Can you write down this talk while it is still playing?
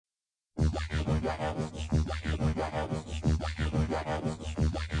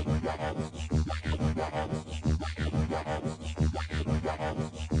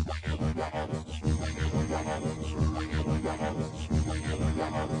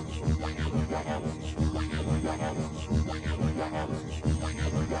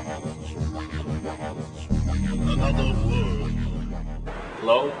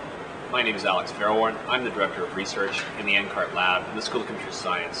Hello, my name is Alex Farrowhorn. I'm the Director of Research in the Ncart lab in the School of Computer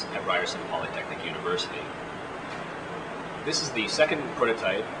Science at Ryerson Polytechnic University. This is the second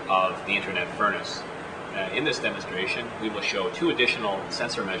prototype of the Internet furnace. In this demonstration, we will show two additional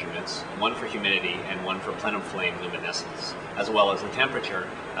sensor measurements, one for humidity and one for plenum flame luminescence, as well as the temperature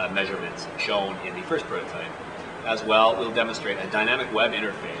measurements shown in the first prototype. As well, we'll demonstrate a dynamic web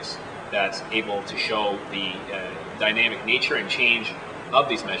interface that's able to show the dynamic nature and change of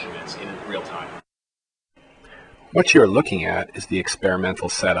these measurements in real time. What you're looking at is the experimental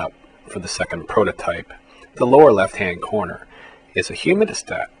setup for the second prototype. The lower left-hand corner is a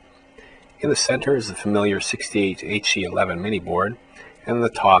humidistat. In the center is the familiar 68HC11 mini board, and on the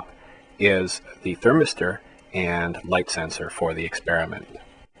top is the thermistor and light sensor for the experiment.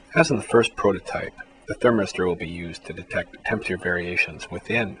 As in the first prototype, the thermistor will be used to detect temperature variations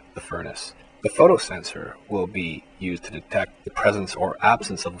within the furnace. The photosensor will be used to detect the presence or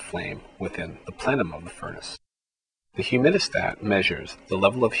absence of a flame within the plenum of the furnace. The humidistat measures the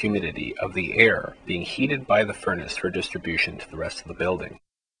level of humidity of the air being heated by the furnace for distribution to the rest of the building.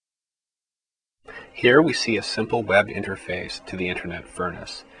 Here we see a simple web interface to the Internet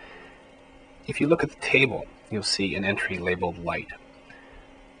furnace. If you look at the table, you'll see an entry labeled light.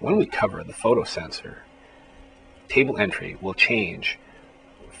 When we cover the photosensor, table entry will change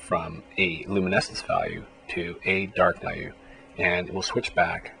from a luminescence value to a dark value, and it will switch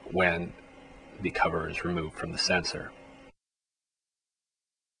back when the cover is removed from the sensor.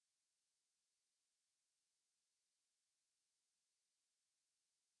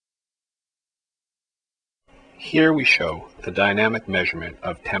 Here we show the dynamic measurement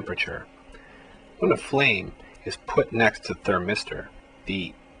of temperature. When a flame is put next to the thermistor,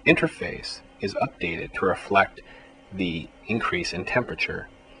 the interface is updated to reflect the increase in temperature.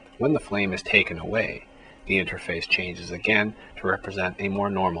 When the flame is taken away, the interface changes again to represent a more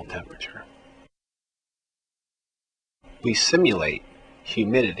normal temperature. We simulate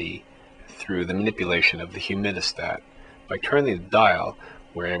humidity through the manipulation of the humidistat. By turning the dial,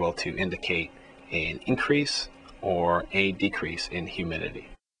 we're able to indicate an increase or a decrease in humidity.